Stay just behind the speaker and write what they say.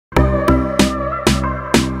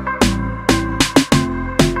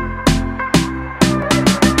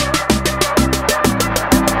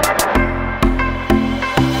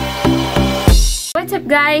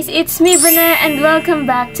guys? It's me, Bane, and welcome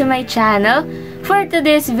back to my channel. For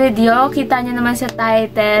today's video, kita nyo naman sa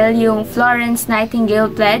title yung Florence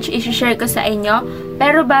Nightingale Pledge. I-share ko sa inyo.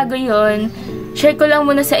 Pero bago yun, share ko lang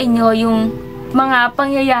muna sa inyo yung mga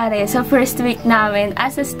pangyayari sa first week namin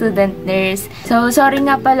as a student nurse. So, sorry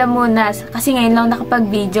nga pala muna kasi ngayon lang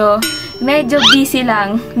nakapag-video. Medyo busy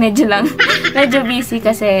lang. Medyo busy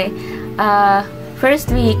kasi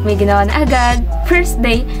first week may ginawa na agad. First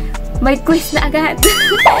day, may quiz na agad.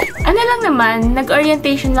 Ano lang naman,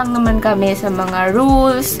 nag-orientation lang naman kami sa mga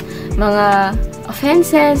rules, mga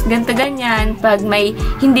offenses, ganto-ganyan. Pag may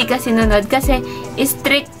hindi ka sinunod, kasi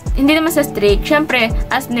strict, hindi naman sa strict. Syempre,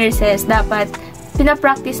 as nurses, dapat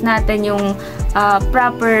pinapractice natin yung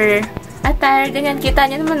proper attire, ganyan. Kita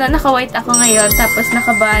niyo naman, no? Naka-white ako ngayon, tapos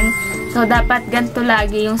naka-ban. So, dapat ganito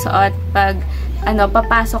lagi yung suot pag,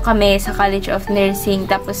 papasok kami sa College of Nursing.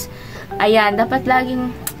 Tapos, ayan, dapat laging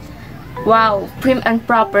wow, prim and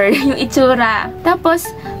proper yung itsura. Tapos,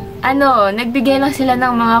 nagbigay lang sila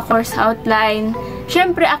ng mga course outline.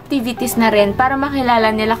 Syempre, activities na rin para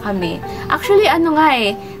makilala nila kami. Actually,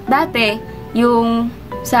 dati, yung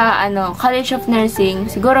sa, College of Nursing,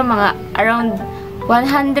 siguro mga around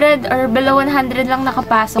 100 or below 100 lang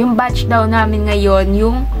nakapasok. Yung batch daw namin ngayon,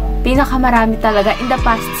 yung pinakamarami talaga in the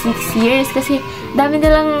past 6 years. Kasi, dami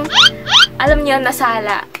nilang, alam niyo,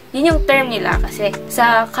 nasala. Yun yung term nila kasi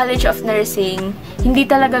sa College of Nursing, hindi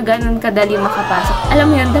talaga ganun kadali makapasok.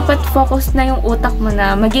 Alam mo yun, dapat focus na yung utak mo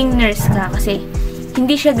na maging nurse ka kasi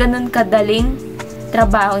hindi siya ganun kadaling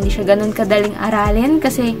trabaho, hindi siya ganun kadaling aralin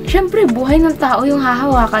kasi syempre buhay ng tao yung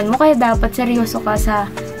hahawakan mo kaya dapat seryoso ka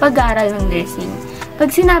sa pag-aaral ng nursing.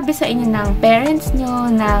 Pag sinabi sa inyo ng parents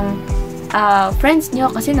nyo, ng friends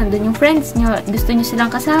nyo, kasi nandun yung friends nyo, gusto nyo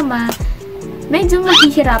silang kasama, medyo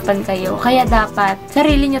mahihirapan kayo. Kaya dapat,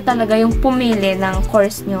 sarili nyo talaga yung pumili ng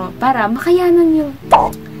course nyo para makayanan nyo.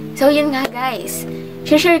 So, yun nga guys.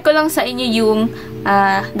 Share ko lang sa inyo yung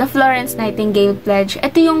the Florence Nightingale Pledge.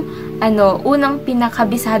 Ito yung unang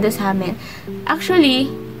pinakabisado sa amin. Actually,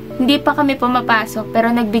 hindi pa kami pumapasok pero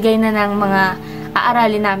nagbigay na ng mga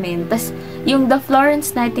aaralin namin. Tapos, yung the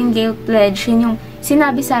Florence Nightingale Pledge, yun yung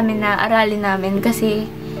sinabi sa amin na aralin namin kasi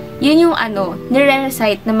yun yung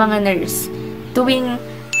nire-recite ng mga nurse tuwing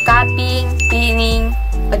capping, pinning,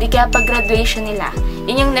 o di kaya pag-graduation nila.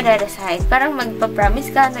 Yun yung nare-recite. Parang magpa-promise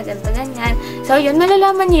ka na ganito, ganyan. So, yun,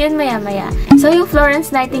 malalaman nyo yun maya-maya. So, yung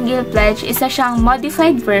Florence Nightingale Pledge, isa siyang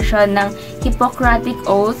modified version ng Hippocratic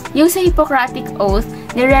Oath. Yung sa Hippocratic Oath,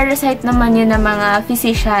 nire-recite naman yun ng mga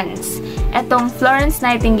physicians. Etong Florence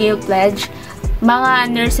Nightingale Pledge, mga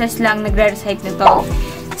nurses lang nagre-recite nito.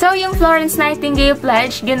 So, yung Florence Nightingale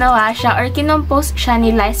Pledge, ginawa siya or kinompose siya ni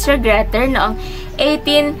Leicester Greta noong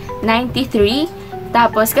 1893.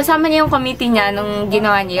 Tapos, kasama niya yung committee niya nung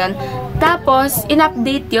ginawa niya yun. Tapos,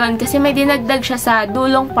 in-update yun kasi may dinagdag siya sa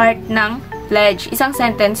dulong part ng pledge. Isang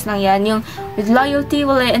sentence lang yan, yung with loyalty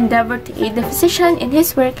will I endeavor to aid the physician in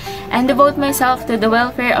his work and devote myself to the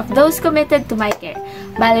welfare of those committed to my care.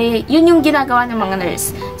 Bale, yun yung ginagawa ng mga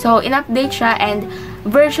nurse. So, in-update siya and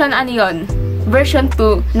version version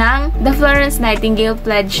 2 ng the Florence Nightingale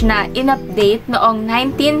Pledge na in-update noong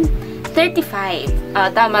 1935.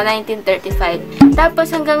 Tama, 1935.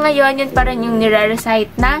 Tapos hanggang ngayon, yun pa rin yung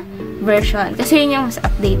nire-recite na version. Kasi yun yung mas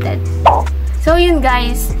updated. So yun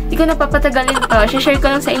guys, di ko napapatagalin to. Share ko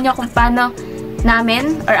lang sa inyo kung paano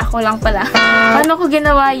namin, or ako lang pala, paano ko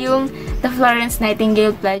ginawa yung the Florence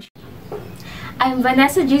Nightingale Pledge. I'm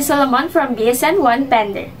Vanessa G. Solomon from BSN 1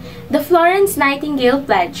 Pender. The Florence Nightingale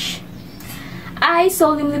Pledge. I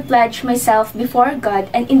solemnly pledge myself before God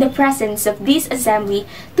and in the presence of this assembly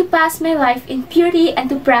to pass my life in purity and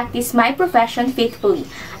to practice my profession faithfully.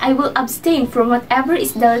 I will abstain from whatever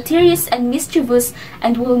is deleterious and mischievous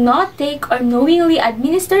and will not take or knowingly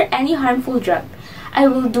administer any harmful drug. I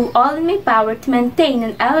will do all in my power to maintain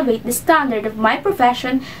and elevate the standard of my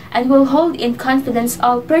profession and will hold in confidence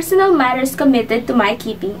all personal matters committed to my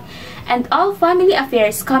keeping and all family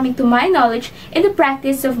affairs coming to my knowledge in the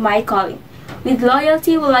practice of my calling. With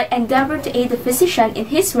loyalty will I endeavor to aid the physician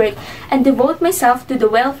in his work and devote myself to the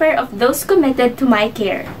welfare of those committed to my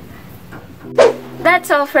care.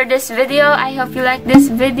 That's all for this video. I hope you liked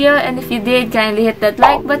this video, and if you did, kindly hit that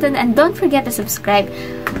like button and don't forget to subscribe.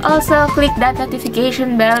 Also, click that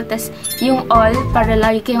notification bell, tas yung all para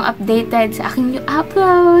lagi kayong updated sa aking new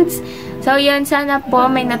uploads. So yun, sana po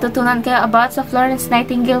may natutunan kayo about sa Florence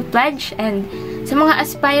Nightingale Pledge, and sa mga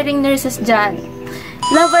aspiring nurses dyan,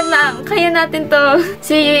 laban lang! Kaya natin to!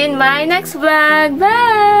 See you in my next vlog!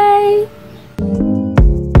 Bye!